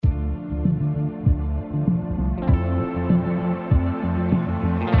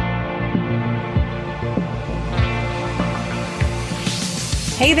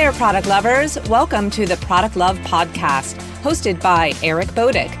Hey there, product lovers. Welcome to the Product Love Podcast, hosted by Eric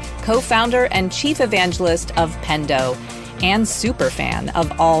Bodick, co-founder and chief evangelist of Pendo, and superfan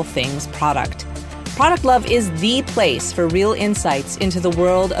of all things product. Product Love is the place for real insights into the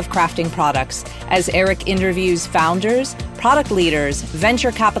world of crafting products, as Eric interviews founders, product leaders,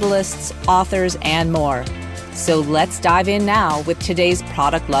 venture capitalists, authors, and more. So let's dive in now with today's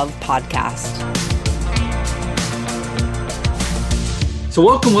Product Love Podcast. So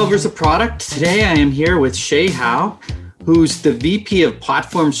welcome, lovers of product. Today I am here with Shay Howe, who's the VP of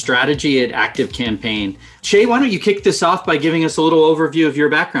Platform Strategy at ActiveCampaign. Shay, why don't you kick this off by giving us a little overview of your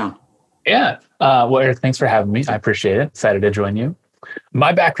background? Yeah. Well, Eric, thanks for having me. I appreciate it. Excited to join you.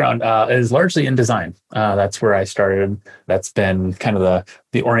 My background is largely in design. That's where I started. That's been kind of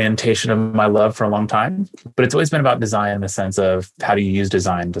the orientation of my love for a long time. But it's always been about design in the sense of how do you use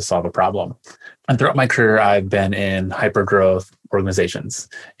design to solve a problem. And throughout my career, I've been in hyper-growth organizations.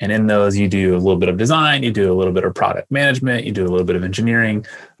 And in those, you do a little bit of design, you do a little bit of product management, you do a little bit of engineering,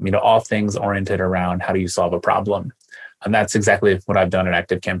 all things oriented around how do you solve a problem. And that's exactly what I've done at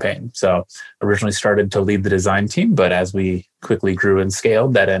ActiveCampaign. So originally started to lead the design team, but as we quickly grew and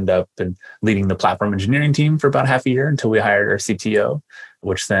scaled, that ended up in leading the platform engineering team for about half a year until we hired our CTO,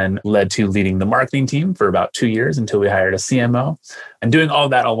 which then led to leading the marketing team for about 2 years until we hired a CMO, and doing all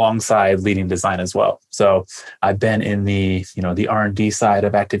that alongside leading design as well. So I've been in the R&D side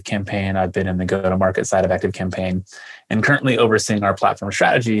of ActiveCampaign. I've been in the go-to-market side of ActiveCampaign, and currently overseeing our platform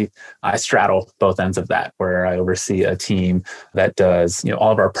strategy. I straddle both ends of that, where I oversee a team that does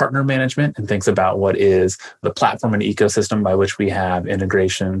all of our partner management and thinks about what is the platform and ecosystem by which we have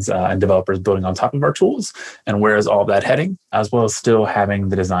integrations and developers building on top of our tools, and where is all of that heading, as well as still having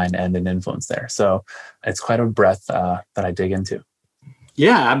the design end and influence there. So it's quite a breadth that I dig into.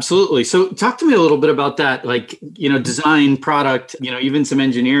 Yeah, absolutely. So talk to me a little bit about that, design, product, even some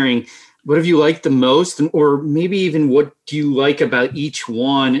engineering. What have you liked the most? Or maybe even what do you like about each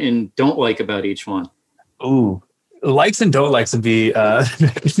one and don't like about each one? Ooh, likes and don't likes would be,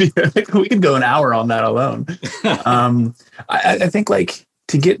 we could go an hour on that alone. I think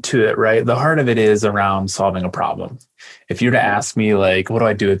to get to it, right, the heart of it is around solving a problem. If you were to ask me, what do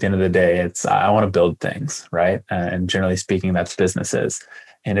I do at the end of the day? It's, I want to build things, right? And generally speaking, that's businesses.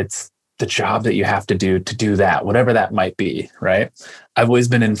 And it's the job that you have to do that, whatever that might be, right? I've always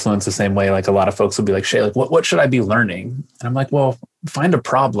been influenced the same way. A lot of folks will be like, Shay, what should I be learning? And I'm like, well, find a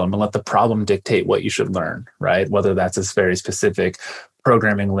problem and let the problem dictate what you should learn, right? Whether that's a very specific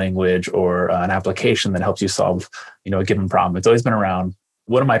programming language or an application that helps you solve, a given problem. It's always been around,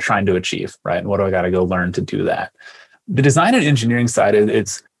 what am I trying to achieve, right? And what do I got to go learn to do that? The design and engineering side,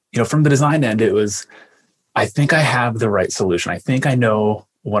 it's, from the design end, it was, I think I have the right solution. I think I know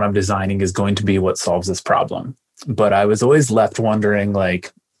what I'm designing is going to be what solves this problem. But I was always left wondering,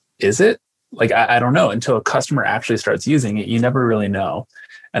 is it? I don't know. Until a customer actually starts using it, you never really know.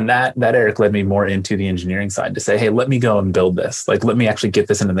 And that Eric led me more into the engineering side to say, hey, let me go and build this. Let me actually get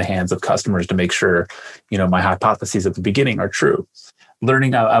this into the hands of customers to make sure, my hypotheses at the beginning are true.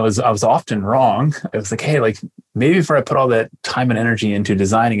 Learning, I was often wrong. It was hey, maybe before I put all that time and energy into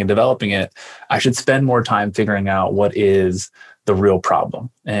designing and developing it, I should spend more time figuring out what is the real problem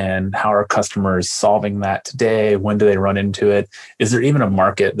and how are customers solving that today? When do they run into it? Is there even a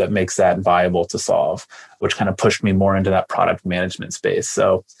market that makes that viable to solve? Which kind of pushed me more into that product management space.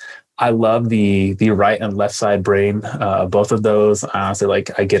 So I love the right and left side brain of both of those. Honestly,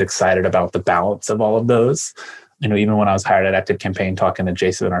 I get excited about the balance of all of those. Even when I was hired at ActiveCampaign, talking to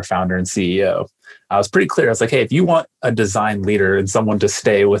Jason, our founder and CEO, I was pretty clear. I was like, hey, if you want a design leader and someone to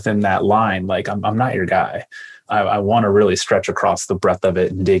stay within that line, I'm not your guy. I want to really stretch across the breadth of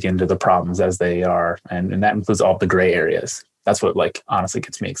it and dig into the problems as they are. And that includes all the gray areas. That's what honestly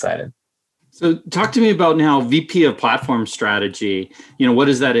gets me excited. So talk to me about now VP of Platform Strategy. What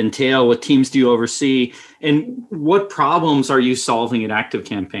does that entail? What teams do you oversee? And what problems are you solving at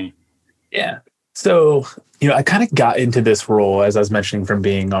ActiveCampaign? Yeah. So, I kind of got into this role, as I was mentioning, from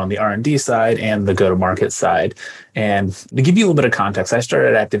being on the R&D side and the go-to-market side. And to give you a little bit of context, I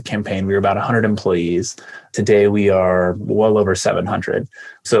started at ActiveCampaign. We were about 100 employees. Today, we are well over 700.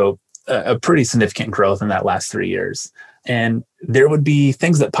 So a pretty significant growth in that last 3 years. And there would be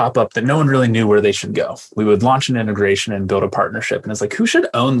things that pop up that no one really knew where they should go. We would launch an integration and build a partnership. And it's who should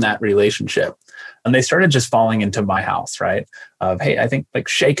own that relationship? And they started just falling into my house, right? Hey, I think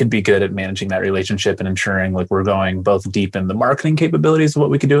Shay could be good at managing that relationship and ensuring we're going both deep in the marketing capabilities of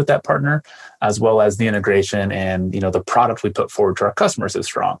what we could do with that partner, as well as the integration and, the product we put forward to our customers is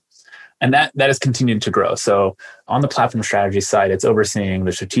strong. And that has continued to grow. So on the platform strategy side, it's overseeing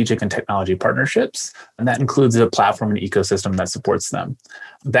the strategic and technology partnerships, and that includes a platform and ecosystem that supports them.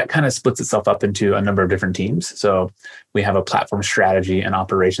 That kind of splits itself up into a number of different teams. So we have a platform strategy and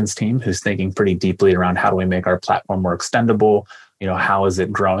operations team who's thinking pretty deeply around how do we make our platform more extendable? How is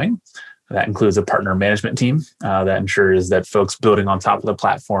it growing? That includes a partner management team that ensures that folks building on top of the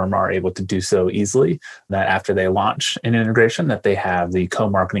platform are able to do so easily, that after they launch an integration, that they have the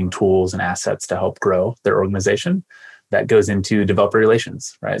co-marketing tools and assets to help grow their organization. That goes into developer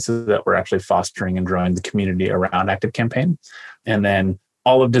relations, right? So that we're actually fostering and growing the community around ActiveCampaign. And then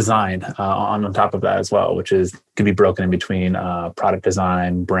all of design on top of that as well, which can be broken in between product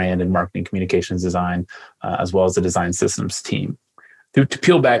design, brand and marketing communications design, as well as the design systems team. To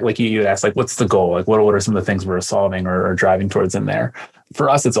peel back, like you asked, like, what's the goal? Like, what are some of the things we're solving or driving towards in there? For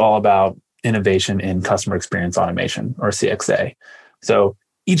us, it's all about innovation in customer experience automation, or CXA. So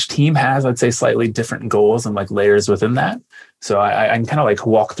each team has, I'd say, slightly different goals and like layers within that. So I can kind of like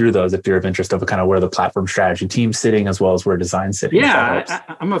walk through those if you're of interest of kind of where the platform strategy team's sitting as well as where design's sitting. Yeah,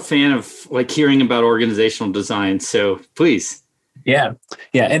 I'm a fan of like hearing about organizational design. So please. Yeah.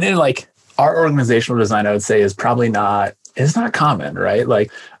 And then like our organizational design, I would say, is probably it's not common, right?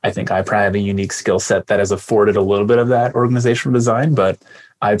 Like, I think I probably have a unique skill set that has afforded a little bit of that organizational design, but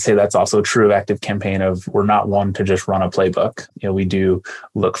I'd say that's also true of ActiveCampaign of we're not one to just run a playbook. We do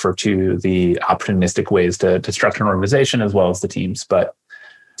look to the opportunistic ways to structure an organization as well as the teams. But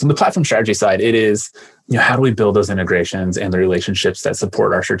so on the platform strategy side, it is, how do we build those integrations and the relationships that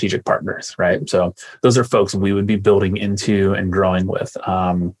support our strategic partners, right? So those are folks we would be building into and growing with.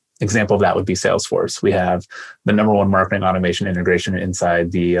 Example of that would be Salesforce. We have the number one marketing automation integration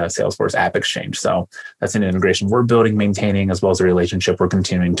inside the Salesforce App Exchange. So that's an integration we're building, maintaining, as well as a relationship we're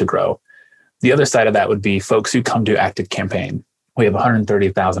continuing to grow. The other side of that would be folks who come to ActiveCampaign. We have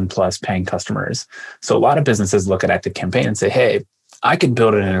 130,000 plus paying customers. So a lot of businesses look at ActiveCampaign and say, hey, I could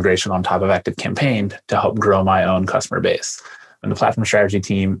build an integration on top of ActiveCampaign to help grow my own customer base. And the platform strategy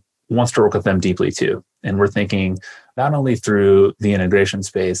team wants to work with them deeply too. And we're thinking not only through the integration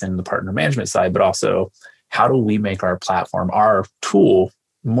space and the partner management side, but also how do we make our platform, our tool,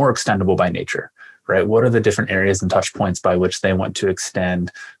 more extendable by nature, right? What are the different areas and touch points by which they want to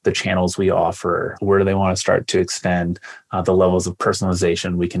extend the channels we offer? Where do they want to start to extend the levels of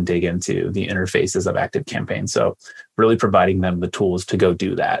personalization we can dig into, the interfaces of ActiveCampaign? So really providing them the tools to go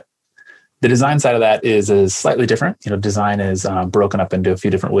do that. The design side of that is slightly different. Design is broken up into a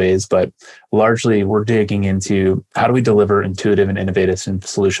few different ways, but largely we're digging into how do we deliver intuitive and innovative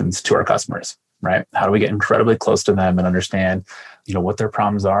solutions to our customers, right? How do we get incredibly close to them and understand, what their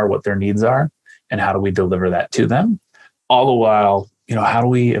problems are, what their needs are, and how do we deliver that to them? All the while, how do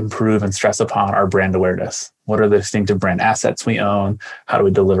we improve and stress upon our brand awareness? What are the distinctive brand assets we own? How do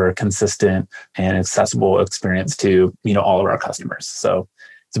we deliver a consistent and accessible experience to, all of our customers? So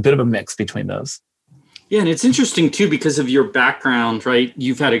it's a bit of a mix between those. Yeah, and it's interesting too because of your background, right?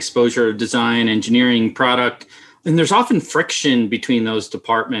 You've had exposure to design, engineering, product, and there's often friction between those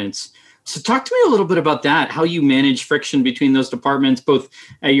departments. So talk to me a little bit about that, how you manage friction between those departments, both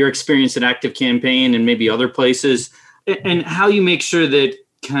at your experience at ActiveCampaign and maybe other places, and how you make sure that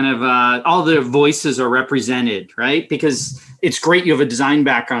kind of all the voices are represented, right? Because it's great you have a design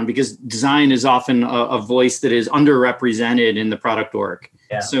background because design is often a voice that is underrepresented in the product org.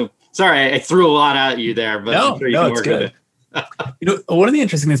 Yeah. So sorry, I threw a lot at you there, but no, it's good. One of the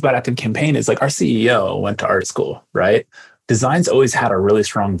interesting things about ActiveCampaign is like our CEO went to art school, right? Design's always had a really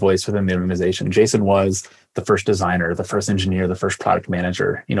strong voice within the organization. Jason was the first designer, the first engineer, the first product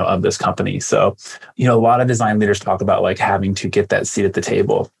manager, of this company. So, a lot of design leaders talk about like having to get that seat at the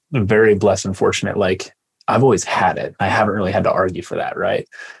table. I'm very blessed and fortunate. Like I've always had it. I haven't really had to argue for that, right?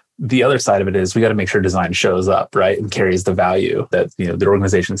 The other side of it is we got to make sure design shows up, right? And carries the value that, the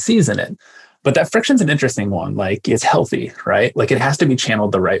organization sees in it. But that friction's an interesting one. Like it's healthy, right? Like it has to be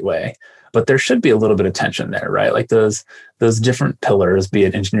channeled the right way, but there should be a little bit of tension there, right? Like those different pillars, be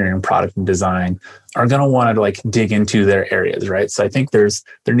it engineering, product, and design, are going to want to like dig into their areas, right? So I think there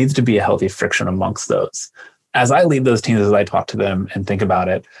needs to be a healthy friction amongst those. As I lead those teams, as I talk to them and think about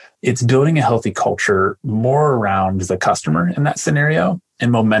it, it's building a healthy culture more around the customer in that scenario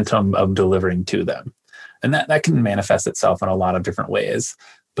and momentum of delivering to them. And that can manifest itself in a lot of different ways.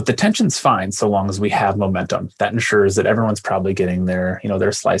 But the tension's fine so long as we have momentum. That ensures that everyone's probably getting their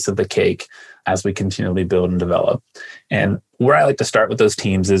slice of the cake as we continually build and develop. And where I like to start with those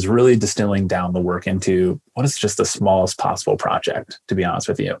teams is really distilling down the work into what is just the smallest possible project, to be honest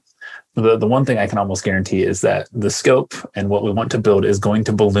with you. The one thing I can almost guarantee is that the scope and what we want to build is going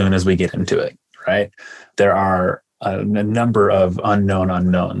to balloon as we get into it, right? There are a number of unknown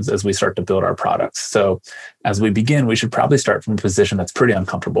unknowns as we start to build our products. So as we begin, we should probably start from a position that's pretty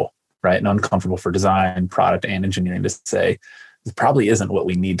uncomfortable, right? And uncomfortable for design, product, and engineering to say, this probably isn't what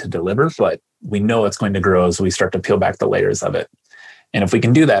we need to deliver, but we know it's going to grow as we start to peel back the layers of it. And if we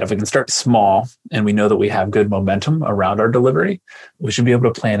can do that, if we can start small and we know that we have good momentum around our delivery, we should be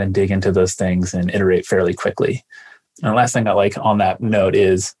able to plan and dig into those things and iterate fairly quickly. And the last thing I like on that note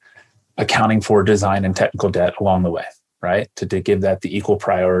is accounting for design and technical debt along the way, right? To give that the equal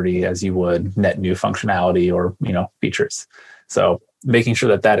priority as you would net new functionality or, features. So making sure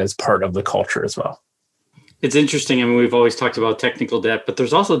that that is part of the culture as well. It's interesting. I mean, we've always talked about technical debt, but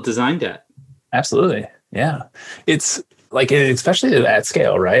there's also design debt. Absolutely. Yeah. It's like, especially at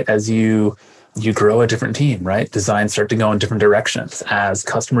scale, right? As you grow a different team, right? Designs start to go in different directions. As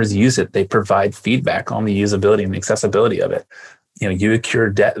customers use it, they provide feedback on the usability and the accessibility of it. You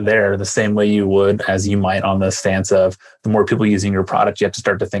accrue debt there the same way you would as you might on the stance of the more people using your product, you have to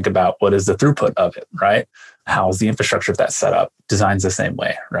start to think about what is the throughput of it, right? How's the infrastructure of that set up? Design's the same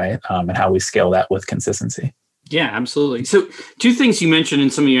way, right? And how we scale that with consistency. Yeah, absolutely. So 2 things you mentioned in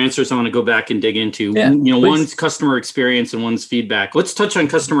some of your answers I want to go back and dig into. Yeah, one's customer experience and one's feedback. Let's touch on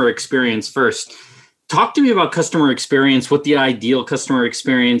customer experience first. Talk to me about customer experience, what the ideal customer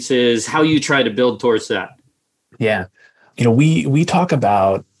experience is, how you try to build towards that. Yeah. We talk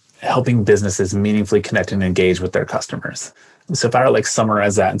about helping businesses meaningfully connect and engage with their customers. So if I were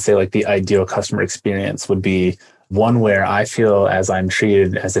summarize that and say the ideal customer experience would be one where I feel as I'm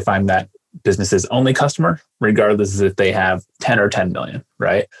treated as if I'm that business's only customer, regardless if they have 10 or 10 million,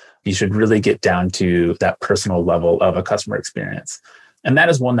 right? You should really get down to that personal level of a customer experience. And that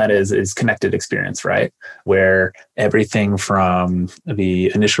is one that is connected experience, right? Where everything from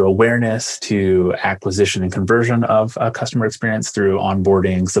the initial awareness to acquisition and conversion of a customer experience through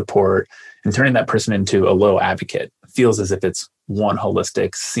onboarding, support, and turning that person into a low advocate feels as if it's one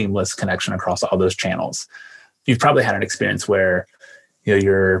holistic, seamless connection across all those channels. You've probably had an experience where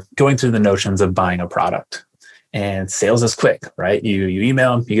you're going through the notions of buying a product and sales is quick, right? You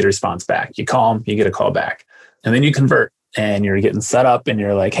email them, you get a response back. You call them, you get a call back. And then you convert. And you're getting set up and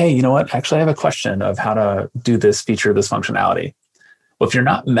you're like, hey, you know what? Actually, I have a question of how to do this feature, this functionality. Well, if you're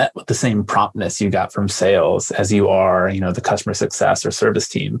not met with the same promptness you got from sales as you are, the customer success or service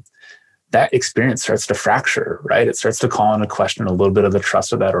team, that experience starts to fracture, right? It starts to call into question a little bit of the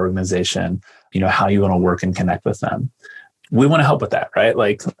trust of that organization, how you want to work and connect with them. We want to help with that,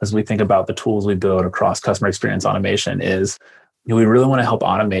 right? As we think about the tools we build across customer experience automation is, we really want to help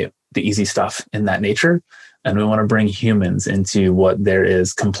automate the easy stuff in that nature. And we want to bring humans into what there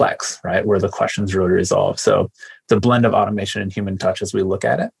is complex, right? Where the questions really resolve. So it's a blend of automation and human touch as we look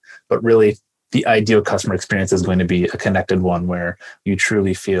at it. But really, the ideal customer experience is going to be a connected one where you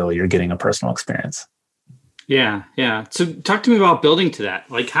truly feel you're getting a personal experience. Yeah. So talk to me about building to that.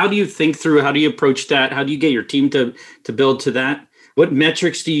 How do you think through, how do you approach that? How do you get your team to build to that? What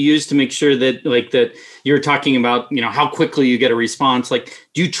metrics do you use to make sure that that you're talking about, how quickly you get a response? Do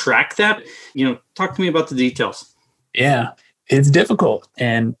you track that? Talk to me about the details. Yeah, it's difficult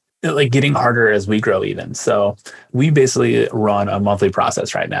and getting harder as we grow even. So we basically run a monthly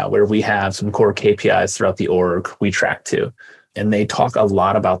process right now where we have some core KPIs throughout the org we track to. And they talk a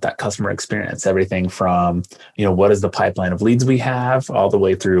lot about that customer experience, everything from, what is the pipeline of leads we have all the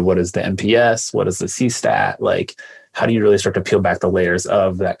way through what is the NPS, what is the CSAT, how do you really start to peel back the layers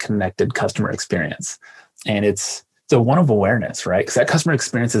of that connected customer experience? And it's a one of awareness, right? Because that customer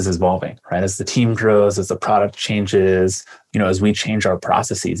experience is evolving, right? As the team grows, as the product changes, as we change our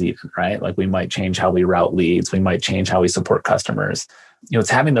processes even, right? We might change how we route leads. We might change how we support customers. It's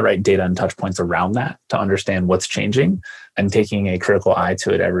having the right data and touch points around that to understand what's changing and taking a critical eye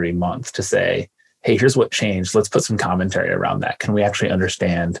to it every month to say, hey, here's what changed. Let's put some commentary around that. Can we actually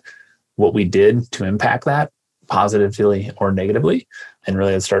understand what we did to impact that positively or negatively? And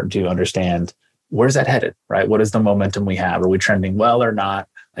really start to understand where's that headed, right? What is the momentum we have? Are we trending well or not?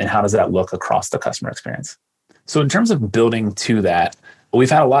 And how does that look across the customer experience? So in terms of building to that, we've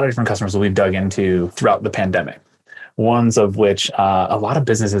had a lot of different customers that we've dug into throughout the pandemic. Ones of which a lot of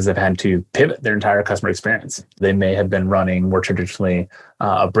businesses have had to pivot their entire customer experience. They may have been running more traditionally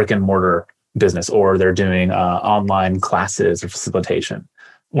a brick and mortar business, or they're doing online classes or facilitation.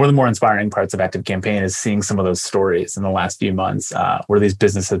 One of the more inspiring parts of ActiveCampaign is seeing some of those stories in the last few months where these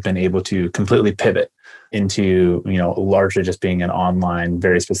businesses have been able to completely pivot into, largely just being an online,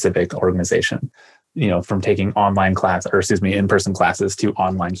 very specific organization. From taking in-person classes to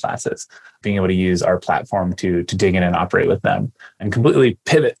online classes, being able to use our platform to dig in and operate with them and completely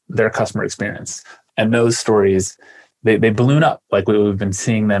pivot their customer experience. And those stories, they balloon up. We've been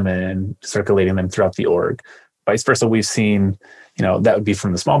seeing them and circulating them throughout the org. Vice versa, we've seen, that would be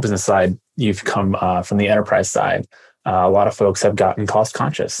from the small business side. You've come from the enterprise side. A lot of folks have gotten cost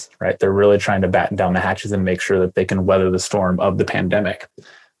conscious, right? They're really trying to batten down the hatches and make sure that they can weather the storm of the pandemic.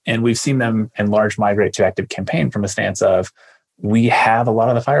 And we've seen them in large migrate to ActiveCampaign from a stance of, we have a lot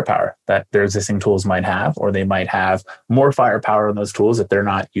of the firepower that their existing tools might have, or they might have more firepower in those tools that they're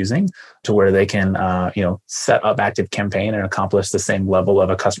not using, to where they can, set up ActiveCampaign and accomplish the same level of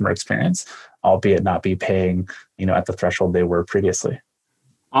a customer experience, albeit not be paying, at the threshold they were previously.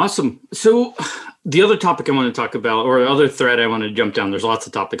 Awesome. So the other topic I want to talk about, or the other thread I want to jump down, there's lots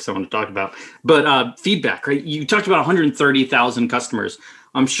of topics I want to talk about, but feedback, right? You talked about 130,000 customers.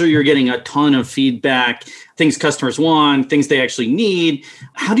 I'm sure you're getting a ton of feedback, things customers want, things they actually need.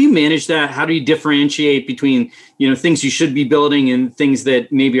 How do you manage that? How do you differentiate between, things you should be building and things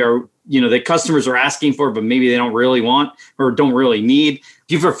that maybe are, that customers are asking for, but maybe they don't really want or don't really need?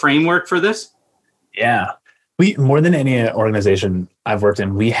 Do you have a framework for this? Yeah. We, more than any organization I've worked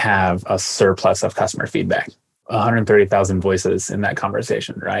in, we have a surplus of customer feedback, 130,000 voices in that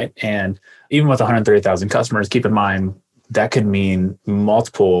conversation, right? And even with 130,000 customers, keep in mind, that could mean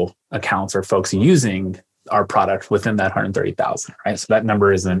multiple accounts or folks using our product within that 130,000, right? So that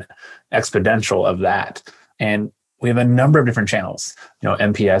number is an exponential of that. And we have a number of different channels.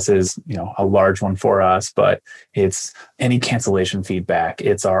 NPS is, a large one for us, but it's any cancellation feedback.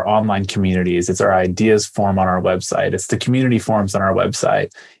 It's our online communities. It's our ideas form on our website. It's the community forums on our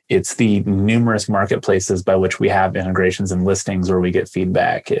website. It's the numerous marketplaces by which we have integrations and listings where we get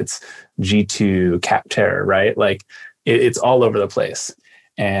feedback. It's G2, Capterra, right? Like it's all over the place.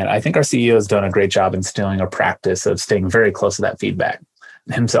 And I think our CEO has done a great job instilling a practice of staying very close to that feedback.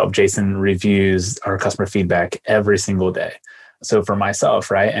 Himself, Jason, reviews our customer feedback every single day. So for myself,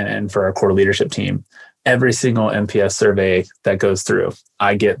 right, and for our core leadership team, every single NPS survey that goes through,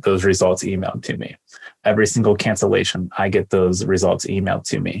 I get those results emailed to me. Every single cancellation, I get those results emailed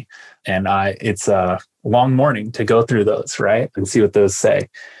to me. And it's a long morning to go through those, right, and see what those say.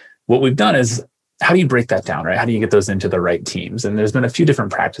 What we've done is, how do you break that down, right? How do you get those into the right teams? And there's been a few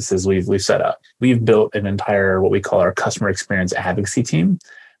different practices we've set up. We've built an entire, what we call our customer experience advocacy team,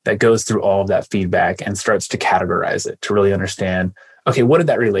 that goes through all of that feedback and starts to categorize it to really understand, okay, what did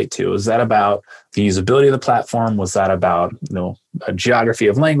that relate to? Was that about the usability of the platform? Was that about, a geography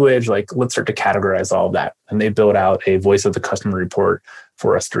of language? Like, let's start to categorize all of that. And they build out a voice of the customer report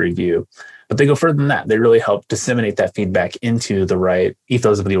for us to review. But they go further than that. They really help disseminate that feedback into the right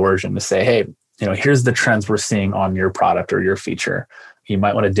ethos of the origin to say, hey, here's the trends we're seeing on your product or your feature. You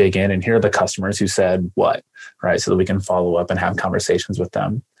might want to dig in and hear the customers who said what, right? So that we can follow up and have conversations with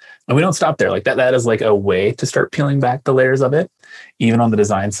them. And we don't stop there. Like that is like a way to start peeling back the layers of it. Even on the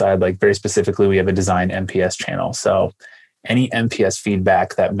design side, like very specifically, we have a design NPS channel. So any NPS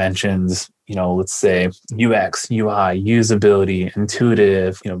feedback that mentions, let's say UX, UI, usability,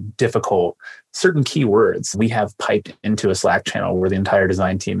 intuitive, difficult, certain keywords, we have piped into a Slack channel where the entire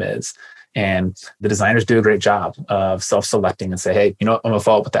design team is. And the designers do a great job of self-selecting and say, hey, I'm going to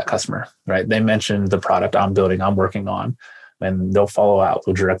follow up with that customer, right? They mentioned the product I'm building, I'm working on, and they'll follow out.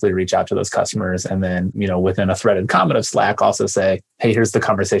 They'll directly reach out to those customers. And then, within a threaded comment of Slack, also say, hey, here's the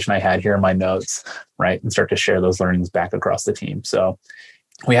conversation I had. Here are my notes, right? And start to share those learnings back across the team. So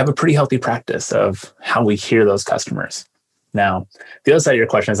we have a pretty healthy practice of how we hear those customers. Now, the other side of your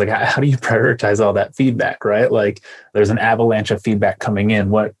question is like, how do you prioritize all that feedback, right? Like there's an avalanche of feedback coming in.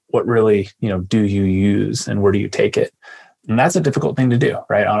 What really, do you use and where do you take it? And that's a difficult thing to do,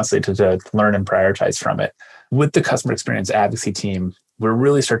 right? Honestly, to learn and prioritize from it. With the customer experience advocacy team, we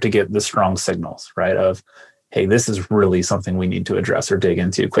really start to get the strong signals, right? Of, hey, this is really something we need to address or dig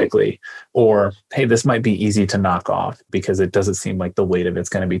into quickly. Or, hey, this might be easy to knock off because it doesn't seem like the weight of it's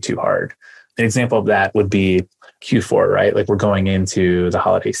going to be too hard. An example of that would be Q4, right? Like we're going into the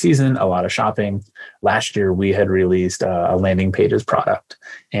holiday season, a lot of shopping. Last year, we had released a landing pages product.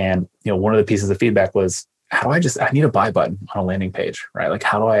 And, one of the pieces of feedback was, I need a buy button on a landing page, right? Like,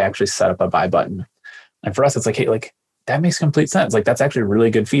 how do I actually set up a buy button? And for us, it's like, hey, like that makes complete sense. Like that's actually really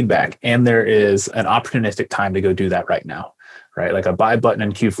good feedback. And there is an opportunistic time to go do that right now, right? Like a buy button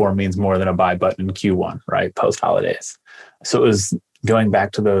in Q4 means more than a buy button in Q1, right? Post holidays. So it was going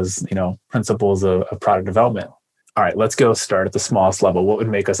back to those, principles of product development. All right, let's go start at the smallest level. What would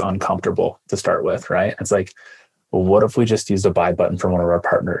make us uncomfortable to start with, right? It's like, well, what if we just used a buy button from one of our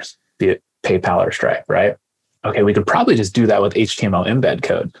partners, be it PayPal or Stripe, right? Okay, we could probably just do that with HTML embed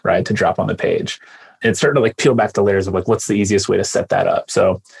code, right? To drop on the page. It started to like peel back the layers of like, what's the easiest way to set that up?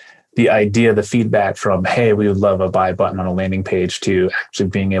 So the idea, the feedback from, hey, we would love a buy button on a landing page to actually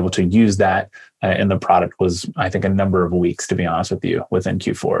being able to use that in the product was, I think, a number of weeks, to be honest with you, within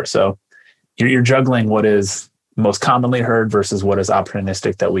Q4. So you're juggling what is most commonly heard versus what is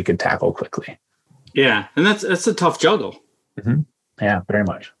opportunistic that we could tackle quickly. Yeah. And that's a tough juggle. Mm-hmm. Yeah, very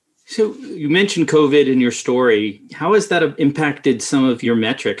much. So you mentioned COVID in your story. How has that impacted some of your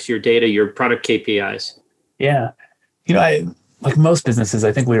metrics, your data, your product KPIs? Yeah. Like most businesses,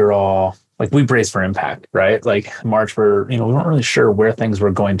 I think we were all like, we braced for impact, right? Like March, we weren't really sure where things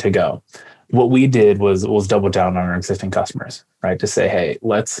were going to go. What we did was double down on our existing customers, right? To say, hey,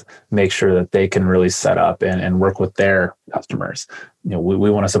 let's make sure that they can really set up and work with their customers.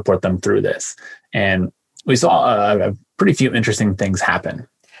 We want to support them through this. And we saw a pretty few interesting things happen.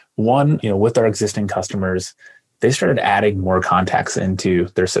 One, with our existing customers, they started adding more contacts into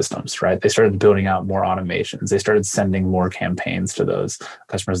their systems, right? They started building out more automations. They started sending more campaigns to those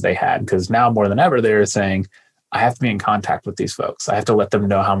customers they had, because now more than ever, they're saying, I have to be in contact with these folks. I have to let them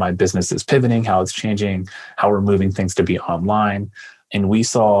know how my business is pivoting, how it's changing, how we're moving things to be online. And we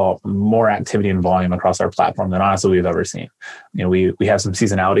saw more activity and volume across our platform than honestly we've ever seen. We have some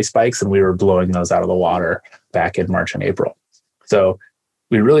seasonality spikes, and we were blowing those out of the water back in March and April. So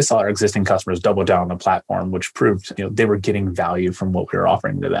we really saw our existing customers double down on the platform, which proved they were getting value from what we were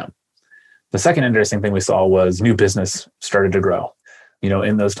offering to them. The second interesting thing we saw was new business started to grow.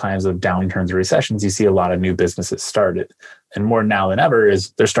 In those times of downturns or recessions, you see a lot of new businesses started. And more now than ever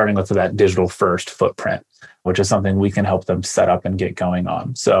is they're starting with that digital first footprint, which is something we can help them set up and get going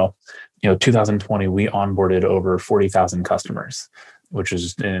on. So, 2020, we onboarded over 40,000 customers, which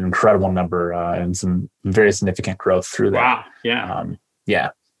is an incredible number and some very significant growth through that. Wow. Yeah. Yeah.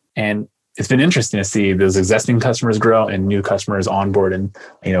 And it's been interesting to see those existing customers grow and new customers onboard and,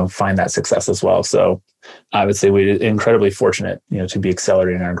 find that success as well. So I would say we're incredibly fortunate, to be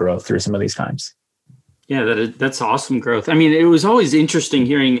accelerating our growth through some of these times. Yeah, that's awesome growth. I mean, it was always interesting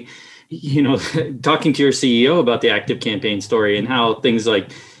hearing, talking to your CEO about the ActiveCampaign story and how things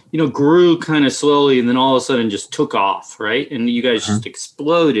like, grew kind of slowly and then all of a sudden just took off, right? And you guys just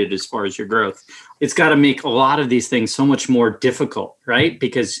exploded as far as your growth. It's got to make a lot of these things so much more difficult, right?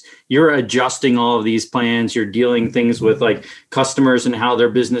 Because you're adjusting all of these plans. You're dealing things with like customers and how their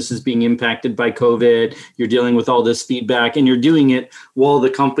business is being impacted by COVID. You're dealing with all this feedback, and you're doing it while the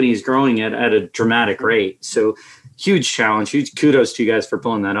company is growing at a dramatic rate. So huge challenge. Huge kudos to you guys for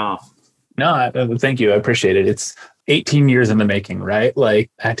pulling that off. No, thank you. I appreciate it. It's 18 years in the making, right? Like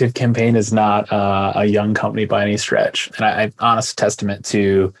ActiveCampaign is not a young company by any stretch. And I honest testament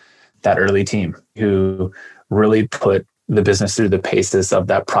to that early team who really put the business through the paces of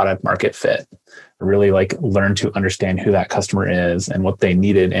that product market fit, really like learn to understand who that customer is and what they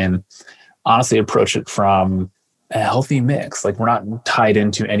needed, and honestly approach it from a healthy mix. Like we're not tied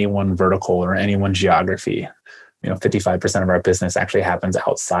into any one vertical or any one geography. 55% of our business actually happens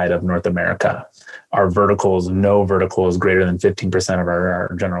outside of North America. Our verticals, no vertical is greater than 15% of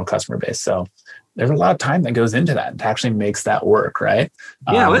our general customer base. So there's a lot of time that goes into that to actually makes that work, right?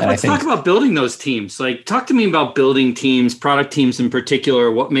 Yeah, let's talk about building those teams. Like, talk to me about building teams, product teams in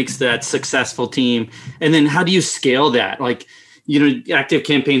particular. What makes that successful team? And then how do you scale that? Like,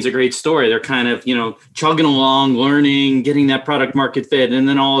 ActiveCampaign's a great story. They're kind of, chugging along, learning, getting that product market fit. And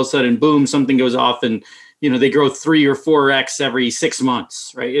then all of a sudden, boom, something goes off and they grow 3 or 4x every 6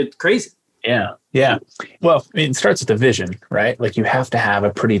 months, right? It's crazy. Yeah. Well, it starts with the vision, right? Like you have to have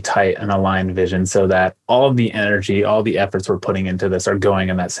a pretty tight and aligned vision so that all of the energy, all the efforts we're putting into this are going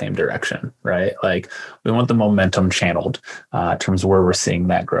in that same direction, right? Like we want the momentum channeled in terms of where we're seeing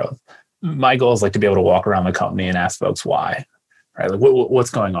that growth. My goal is like to be able to walk around the company and ask folks why, right? Like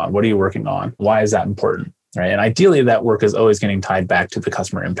what's going on? What are you working on? Why is that important, right? And ideally that work is always getting tied back to the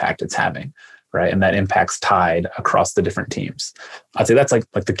customer impact it's having. Right. And that impact's tied across the different teams. I'd say that's like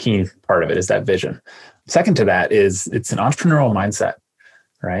the key part of it is that vision. Second to that is it's an entrepreneurial mindset,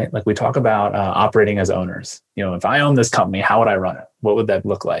 right? Like we talk about operating as owners. If I own this company, how would I run it? What would that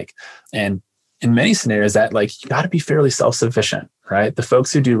look like? And in many scenarios that like you got to be fairly self-sufficient, right? The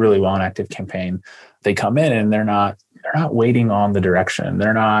folks who do really well in ActiveCampaign, they come in and they're not waiting on the direction.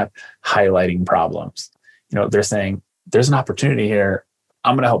 They're not highlighting problems. They're saying there's an opportunity here.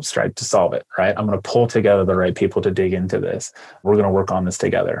 I'm going to help Stripe to solve it, right? I'm going to pull together the right people to dig into this. We're going to work on this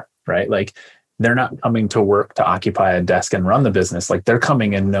together, right? Like they're not coming to work to occupy a desk and run the business. Like they're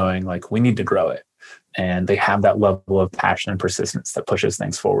coming in knowing like we need to grow it. And they have that level of passion and persistence that pushes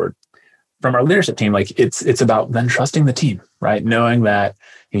things forward. From our leadership team, like it's about then trusting the team, right? Knowing that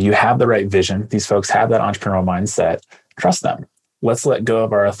you have the right vision. These folks have that entrepreneurial mindset. Trust them. Let's let go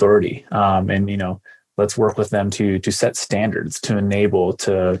of our authority. Let's work with them to set standards, to enable,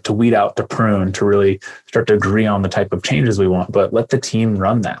 to weed out, to prune, to really start to agree on the type of changes we want. But let the team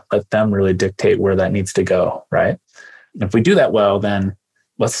run that. Let them really dictate where that needs to go, right? And if we do that well, then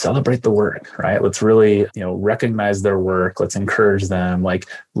let's celebrate the work, right? Let's really, recognize their work. Let's encourage them. Like,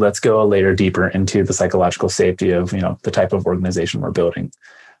 let's go a layer deeper into the psychological safety of, the type of organization we're building.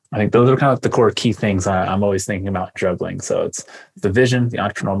 I think those are kind of the core key things I'm always thinking about juggling. So it's the vision, the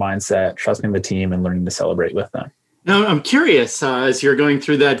entrepreneurial mindset, trusting the team, and learning to celebrate with them. Now, I'm curious, as you're going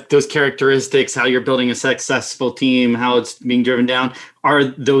through those characteristics, how you're building a successful team, how it's being driven down. Are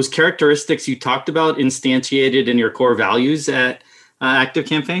those characteristics you talked about instantiated in your core values at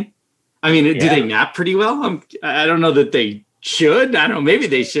ActiveCampaign? I mean, do they map pretty well? I don't know that they should. I don't know. Maybe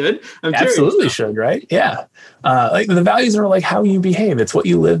they should. I'm absolutely should, right? Yeah. Like the values are like how you behave. It's what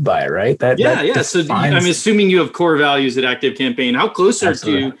you live by, right? That So I'm assuming you have core values at ActiveCampaign. How close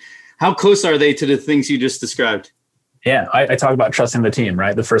are they to the things you just described? Yeah, I talk about trusting the team,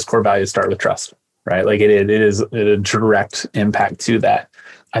 right? The first core values start with trust, right? Like it is a direct impact to that.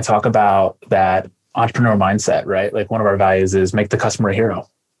 I talk about that entrepreneurial mindset, right? Like one of our values is make the customer a hero,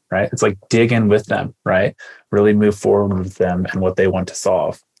 right? It's like dig in with them, right? Really move forward with them and what they want to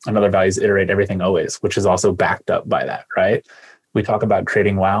solve. Another value is iterate everything always, which is also backed up by that, right? We talk about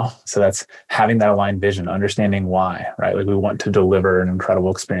creating wow. So that's having that aligned vision, understanding why, right? Like we want to deliver an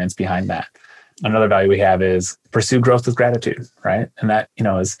incredible experience behind that. Another value we have is pursue growth with gratitude, right? And that,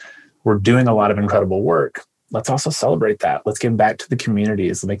 is we're doing a lot of incredible work. Let's also celebrate that. Let's give back to the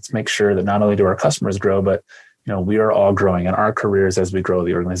communities. Let's make sure that not only do our customers grow, but we are all growing in our careers as we grow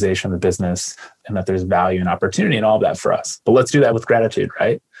the organization, the business, and that there's value and opportunity and all of that for us. But let's do that with gratitude,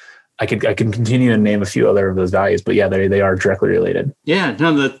 right? I can continue and name a few other of those values, but yeah, they are directly related. Yeah,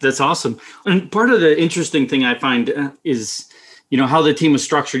 no, that's awesome. And part of the interesting thing I find is, how the team was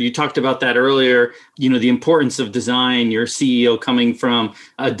structured. You talked about that earlier, the importance of design, your CEO coming from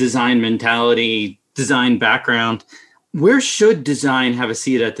a design mentality, design background. Where should design have a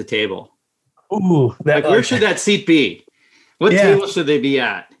seat at the table? Ooh, where should that seat be? What table should they be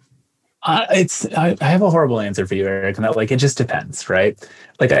at? I have a horrible answer for you, Eric, and that it just depends, right?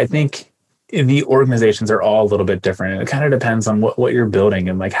 Like I think the organizations are all a little bit different. It kind of depends on what you're building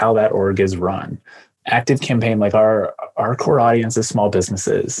and how that org is run. ActiveCampaign, our core audience is small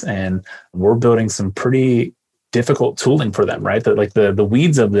businesses, and we're building some pretty difficult tooling for them, right? That the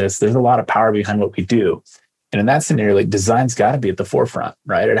weeds of this, there's a lot of power behind what we do. And in that scenario, design's got to be at the forefront,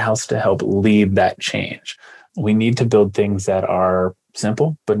 right? It has to help lead that change. We need to build things that are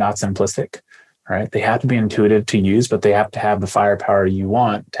simple, but not simplistic, right? They have to be intuitive to use, but they have to have the firepower you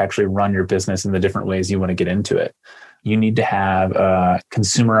want to actually run your business in the different ways you want to get into it. You need to have a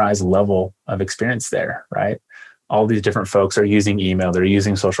consumerized level of experience there, right? All these different folks are using email, they're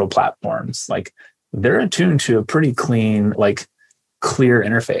using social platforms. They're attuned to a pretty clean, clear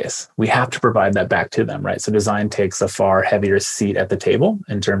interface. We have to provide that back to them, right? So design takes a far heavier seat at the table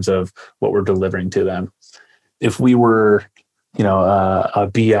in terms of what we're delivering to them. If we were, a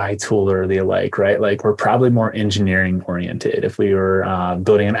BI tool or the like, right? We're probably more engineering oriented. If we were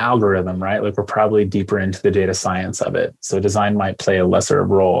building an algorithm, right? We're probably deeper into the data science of it. So design might play a lesser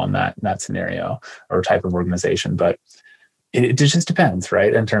role in that scenario or type of organization, but it just depends,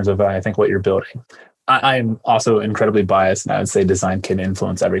 right? In terms of, I think, what you're building. I'm also incredibly biased, and I would say design can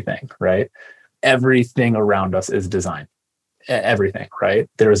influence everything, right? Everything around us is design. Everything, right?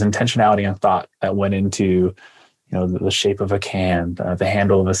 There was intentionality and thought that went into, the shape of a can, the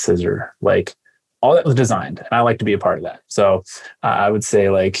handle of a scissor, all that was designed. And I like to be a part of that. So I would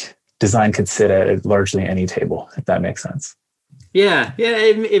say design could sit at largely any table, if that makes sense. Yeah,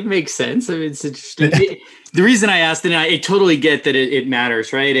 it makes sense. I mean, it's interesting. The reason I asked, and I totally get that it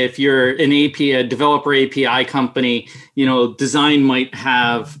matters, right? If you're a developer API company, design might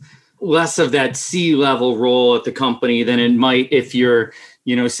have less of that C-level role at the company than it might if you're,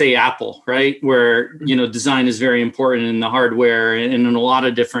 say Apple, right? Where, design is very important in the hardware and in a lot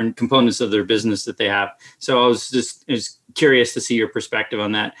of different components of their business that they have. So I was curious to see your perspective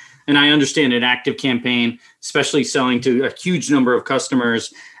on that. And I understand an ActiveCampaign, especially selling to a huge number of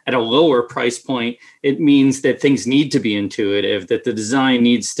customers at a lower price point, it means that things need to be intuitive, that the design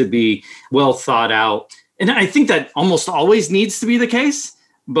needs to be well thought out. And I think that almost always needs to be the case,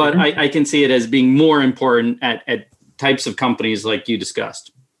 but I can see it as being more important at types of companies like you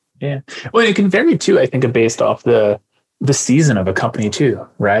discussed. Yeah. Well, it can vary too, I think, based off the season of a company too,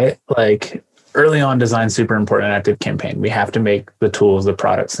 right? Early on, design super important in ActiveCampaign. We have to make the tools, the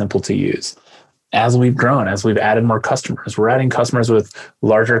product simple to use. As we've grown, as we've added more customers, we're adding customers with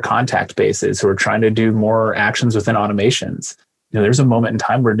larger contact bases who are trying to do more actions within automations. There's a moment in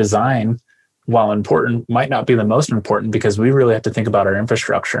time where design, while important, might not be the most important because we really have to think about our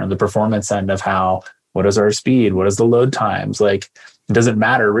infrastructure and the performance end of what is our speed? What is the load times? It doesn't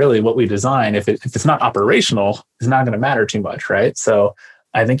matter really what we design. If it's not operational, it's not going to matter too much, right? So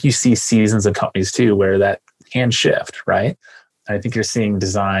I think you see seasons of companies too where that can shift, right? I think you're seeing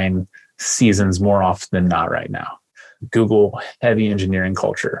design seasons more often than not right now. Google, heavy engineering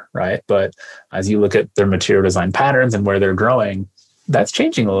culture, right? But as you look at their material design patterns and where they're growing, that's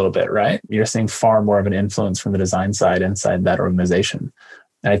changing a little bit, right? You're seeing far more of an influence from the design side inside that organization.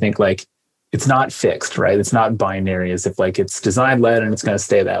 And I think like it's not fixed, right? It's not binary as if like it's design led and it's going to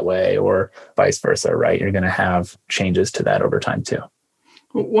stay that way or vice versa, right? You're going to have changes to that over time too.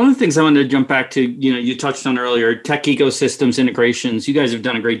 One of the things I wanted to jump back to, you touched on earlier, tech ecosystems, integrations. You guys have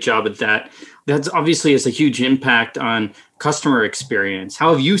done a great job at that. That's obviously has a huge impact on customer experience.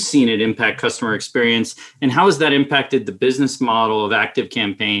 How have you seen it impact customer experience? And how has that impacted the business model of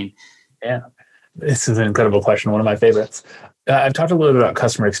ActiveCampaign? Yeah, this is an incredible question. One of my favorites. I've talked a little bit about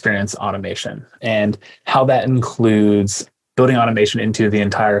customer experience automation and how that includes building automation into the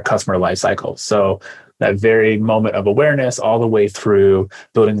entire customer lifecycle. So that very moment of awareness all the way through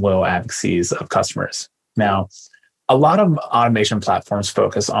building loyal advocacies of customers. Now, a lot of automation platforms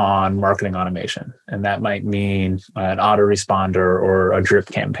focus on marketing automation, and that might mean an autoresponder or a drip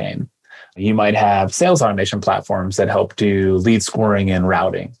campaign. You might have sales automation platforms that help do lead scoring and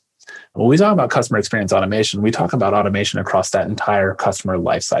routing. When we talk about customer experience automation, we talk about automation across that entire customer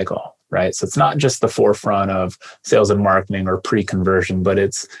lifecycle, right? So it's not just the forefront of sales and marketing or pre-conversion, but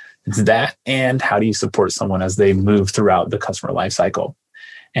it's that and how do you support someone as they move throughout the customer lifecycle.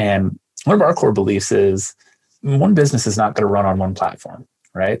 And one of our core beliefs is one business is not going to run on one platform,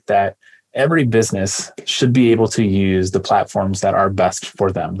 right? That every business should be able to use the platforms that are best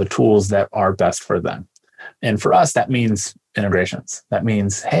for them, the tools that are best for them. And for us, that means integrations. That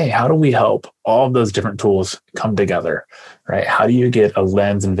means, hey, how do we help all of those different tools come together, right? How do you get a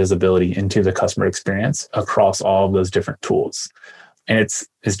lens and visibility into the customer experience across all of those different tools? And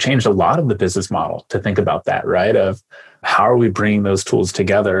it's changed a lot of the business model to think about that, right? Of how are we bringing those tools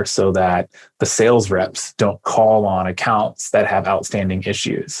together so that the sales reps don't call on accounts that have outstanding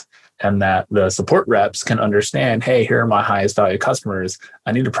issues, and that the support reps can understand, hey, here are my highest value customers.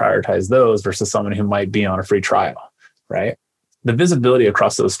 I need to prioritize those versus someone who might be on a free trial, right? The visibility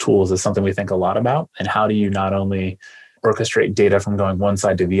across those tools is something we think a lot about. And how do you not only orchestrate data from going one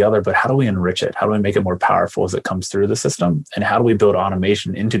side to the other, but how do we enrich it? How do we make it more powerful as it comes through the system? And how do we build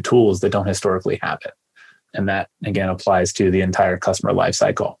automation into tools that don't historically have it? And that, again, applies to the entire customer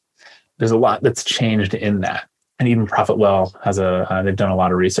lifecycle. There's a lot that's changed in that. And even Profitwell has they've done a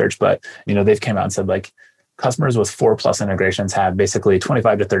lot of research, but they've came out and said like customers with 4+ integrations have basically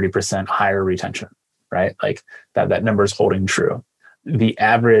 25 to 30% higher retention, right? Like that number is holding true. The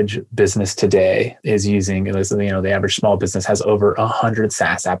average business today is using, the average small business has over 100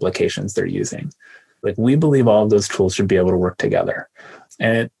 SaaS applications they're using. Like we believe all of those tools should be able to work together.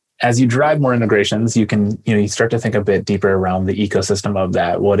 And as you drive more integrations, you can, you start to think a bit deeper around the ecosystem of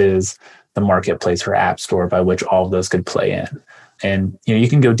that. What is the marketplace or app store by which all of those could play in? And, you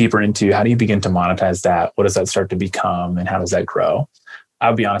can go deeper into how do you begin to monetize that? What does that start to become? And how does that grow?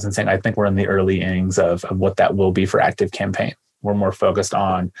 I'll be honest in saying, I think we're in the early innings of what that will be for ActiveCampaign. We're more focused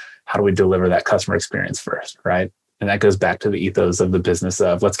on how do we deliver that customer experience first, right? And that goes back to the ethos of the business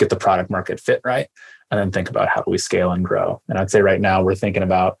of let's get the product market fit right, and then think about how do we scale and grow. And I'd say right now we're thinking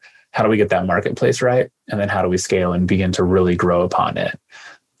about how do we get that marketplace right, and then how do we scale and begin to really grow upon it.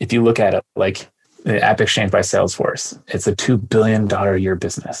 If you look at it like the App Exchange by Salesforce, it's a $2 billion a year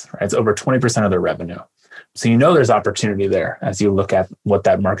business, right? It's over 20% of their revenue. So there's opportunity there as you look at what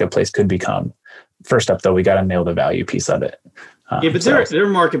that marketplace could become. First up, though, we got to nail the value piece of it. But their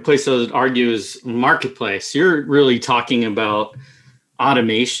marketplace, I would argue, is marketplace. You're really talking about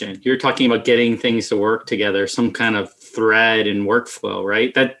automation. You're talking about getting things to work together, some kind of thread and workflow,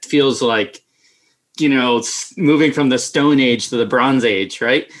 right? That feels like, moving from the Stone Age to the Bronze Age,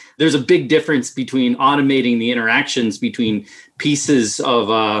 right? There's a big difference between automating the interactions between pieces of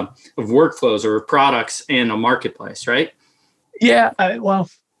workflows or products and a marketplace, right? Yeah,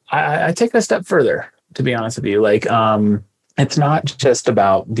 I take it a step further, to be honest with you. Like, it's not just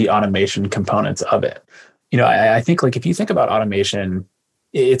about the automation components of it. I think like if you think about automation,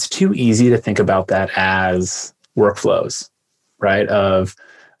 it's too easy to think about that as workflows, right? Of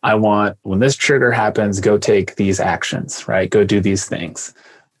I want, when this trigger happens, go take these actions, right? Go do these things.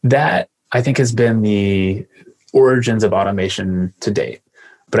 That I think has been the origins of automation to date.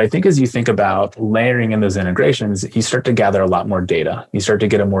 But I think as you think about layering in those integrations, you start to gather a lot more data. You start to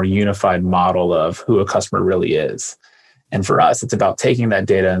get a more unified model of who a customer really is. And for us, it's about taking that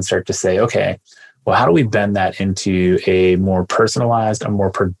data and start to say, okay, well, how do we bend that into a more personalized, a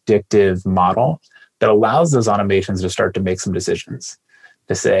more predictive model that allows those automations to start to make some decisions?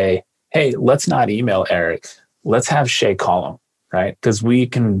 To say, hey, let's not email Eric. Let's have Shay call him. right? Because we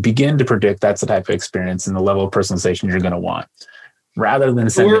can begin to predict that's the type of experience and the level of personalization you're going to want, rather than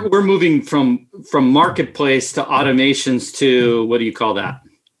sending. We're moving from marketplace to automations to, what do you call that?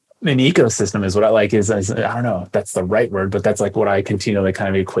 An ecosystem is what I like. Is I don't know if that's the right word, but that's like what I continually kind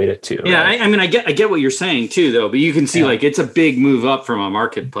of equate it to. Yeah, right? I mean, I get what you're saying too, though. But you can see like it's a big move up from a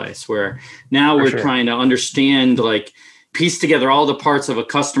marketplace where now we're trying to understand, like, piece together all the parts of a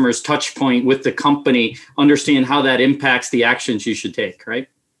customer's touch point with the company, understand how that impacts the actions you should take. Right?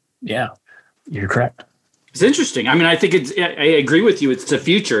 Yeah, you're correct. It's interesting. I mean, I think I agree with you. It's the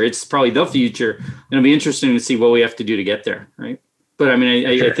future. It's probably the future. And it'll be interesting to see what we have to do to get there. Right? But I mean,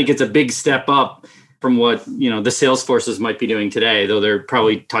 I think it's a big step up from what, the sales forces might be doing today, though they're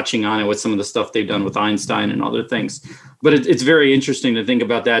probably touching on it with some of the stuff they've done with Einstein and other things. But it's very interesting to think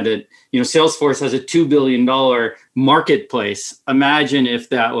about that Salesforce has a $2 billion marketplace. Imagine if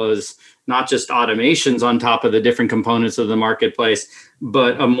that was not just automations on top of the different components of the marketplace,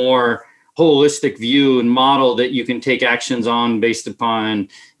 but a more holistic view and model that you can take actions on based upon,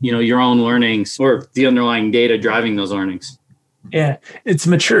 your own learnings or the underlying data driving those learnings. Yeah, it's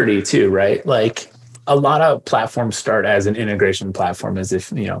maturity too, right? Like a lot of platforms start as an integration platform, as if,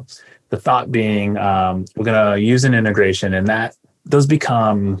 the thought being we're going to use an integration, and that those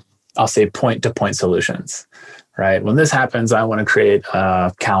become, I'll say, point-to-point solutions, right? When this happens, I want to create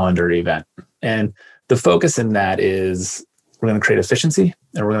a calendar event. And the focus in that is we're going to create efficiency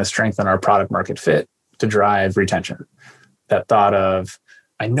and we're going to strengthen our product market fit to drive retention. That thought of,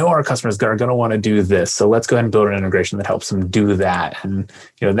 I know our customers are going to want to do this, so let's go ahead and build an integration that helps them do that. And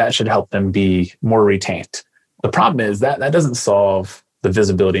that should help them be more retained. The problem is that doesn't solve the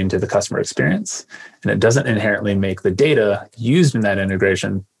visibility into the customer experience, and it doesn't inherently make the data used in that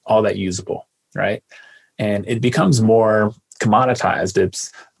integration all that usable, right? And it becomes more commoditized.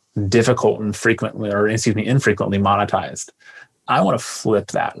 It's difficult and infrequently monetized. I want to flip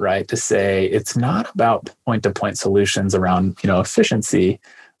that, right? To say it's not about point-to-point solutions around, efficiency.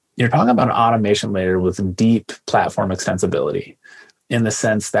 You're talking about an automation layer with deep platform extensibility, in the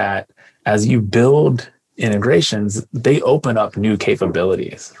sense that as you build integrations, they open up new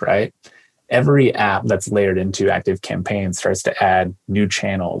capabilities, right? Every app that's layered into ActiveCampaign starts to add new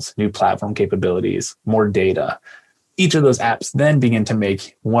channels, new platform capabilities, more data. Each of those apps then begin to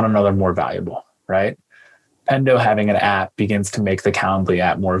make one another more valuable, right? Pendo having an app begins to make the Calendly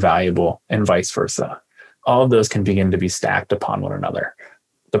app more valuable, and vice versa. All of those can begin to be stacked upon one another.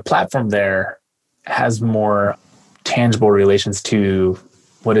 The platform there has more tangible relations to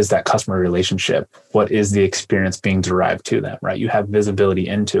what is that customer relationship? What is the experience being derived to them, right? You have visibility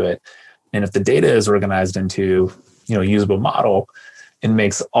into it. And if the data is organized into, usable model, it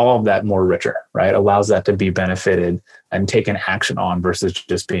makes all of that more richer, right? Allows that to be benefited and taken action on versus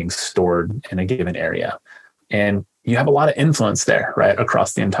just being stored in a given area. And you have a lot of influence there, right?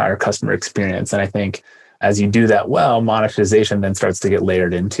 Across the entire customer experience. And I think as you do that well, monetization then starts to get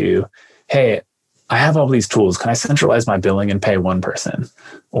layered into, hey, I have all these tools. Can I centralize my billing and pay one person?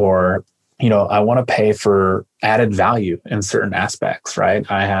 Or, I want to pay for added value in certain aspects, right?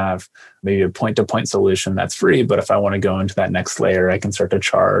 I have maybe a point-to-point solution that's free, but if I want to go into that next layer, I can start to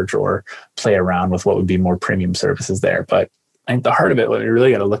charge or play around with what would be more premium services there. But I think the heart of it, what you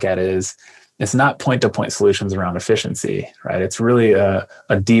really got to look at is, it's not point-to-point solutions around efficiency, right? It's really a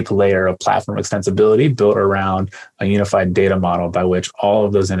deep layer of platform extensibility built around a unified data model by which all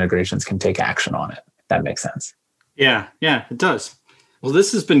of those integrations can take action on it. If that makes sense. Yeah, it does. Well,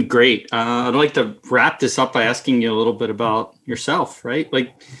 this has been great. I'd like to wrap this up by asking you a little bit about yourself, right?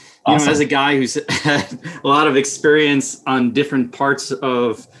 Like, Awesome. As a guy who's had a lot of experience on different parts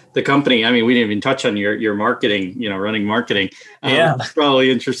of the company. I mean, we didn't even touch on your marketing, running marketing. It's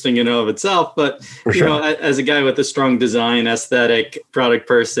probably interesting in and of itself, but as a guy with a strong design, aesthetic, product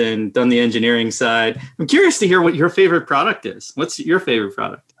person, done the engineering side, I'm curious to hear what your favorite product is. What's your favorite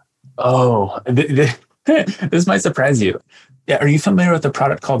product? Oh, this might surprise you. Yeah. Are you familiar with a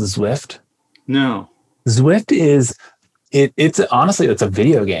product called Zwift? No. Zwift is... It's honestly, it's a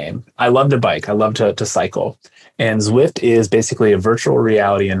video game. I love to bike. I love to cycle. And Zwift is basically a virtual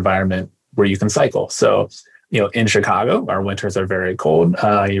reality environment where you can cycle. So, in Chicago, our winters are very cold.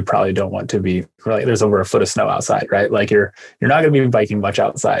 You probably don't want to be, there's over a foot of snow outside, right? Like you're not going to be biking much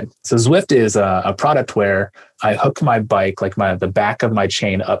outside. So Zwift is a product where I hook my bike, like the back of my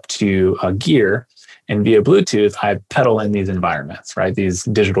chain up to a gear, and via Bluetooth, I pedal in these environments, right? These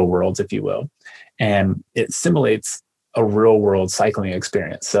digital worlds, if you will. And it simulates a real world cycling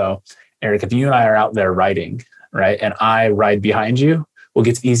experience. So Eric, if you and I are out there riding, right, and I ride behind you, well, it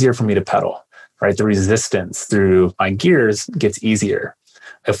gets easier for me to pedal, right? The resistance through my gears gets easier.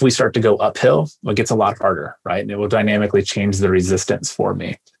 If we start to go uphill, it gets a lot harder, right? And it will dynamically change the resistance for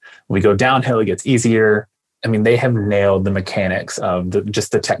me. When we go downhill, it gets easier. I mean, they have nailed the mechanics of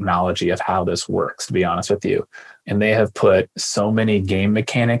just the technology of how this works, to be honest with you. And they have put so many game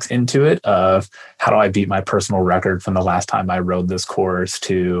mechanics into it of how do I beat my personal record from the last time I rode this course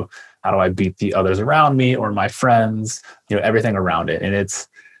to how do I beat the others around me or my friends, everything around it. And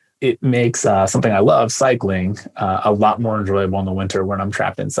it makes something I love, cycling, a lot more enjoyable in the winter when I'm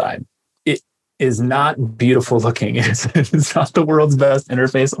trapped inside. It is not beautiful looking. It's not the world's best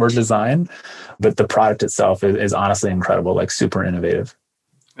interface or design, but the product itself is honestly incredible, like super innovative.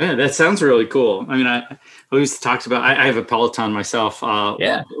 Yeah, that sounds really cool. I mean, I always talked about, I have a Peloton myself.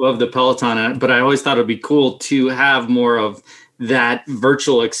 Love the Peloton, but I always thought it'd be cool to have more of that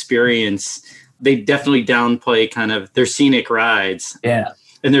virtual experience. They definitely downplay kind of their scenic rides. Yeah.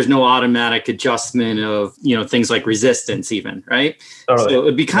 And there's no automatic adjustment of, things like resistance even, right? Totally. So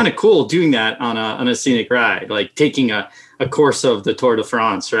it'd be kind of cool doing that on a scenic ride, like taking a course of the Tour de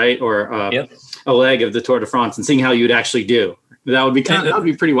France, right? Or a leg of the Tour de France and seeing how you'd actually do. That would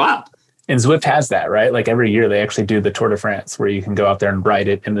be pretty wild. And Zwift has that, right? Like every year they actually do the Tour de France where you can go out there and ride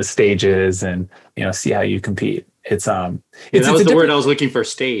it in the stages and, see how you compete. That was the word I was looking for,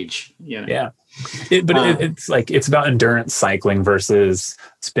 stage. Yeah. It's about endurance cycling versus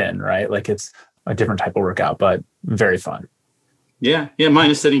spin, right? Like it's a different type of workout, but very fun. Yeah.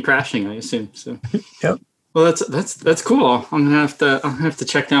 Minus any crashing, I assume. So. Yep. Well, that's cool. I'm gonna have to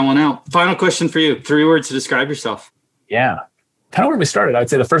check that one out. Final question for you: 3 words to describe yourself. Yeah, kind of where we started. I'd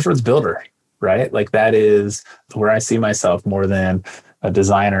say the first word's builder, right? Like that is where I see myself more than a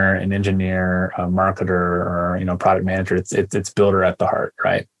designer, an engineer, a marketer, or product manager. It's builder at the heart,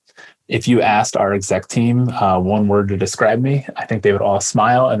 right? If you asked our exec team one word to describe me, I think they would all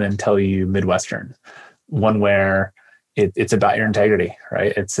smile and then tell you Midwestern. One where it's about your integrity,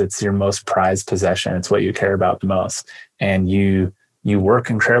 right? It's your most prized possession. It's what you care about the most. And you work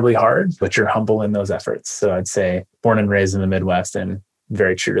incredibly hard, but you're humble in those efforts. So I'd say born and raised in the Midwest and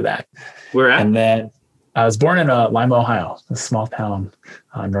very true to that. Where at? And then I was born in Lima, Ohio, a small town,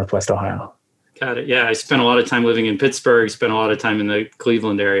 Northwest Ohio. Got it. Yeah, I spent a lot of time living in Pittsburgh, spent a lot of time in the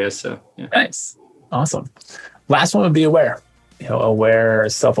Cleveland area. So yeah. Nice. Awesome. Last one would be aware.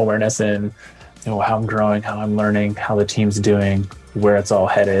 Self-awareness and how I'm growing, how I'm learning, how the team's doing, where it's all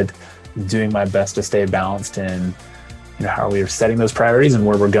headed, doing my best to stay balanced in how we are setting those priorities and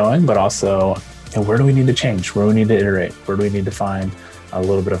where we're going, but also where do we need to change, where do we need to iterate, where do we need to find a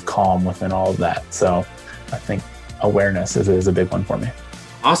little bit of calm within all of that. So I think awareness is a big one for me.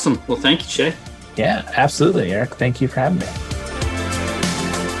 Awesome. Well, thank you, Shay. Yeah, absolutely, Eric. Thank you for having me.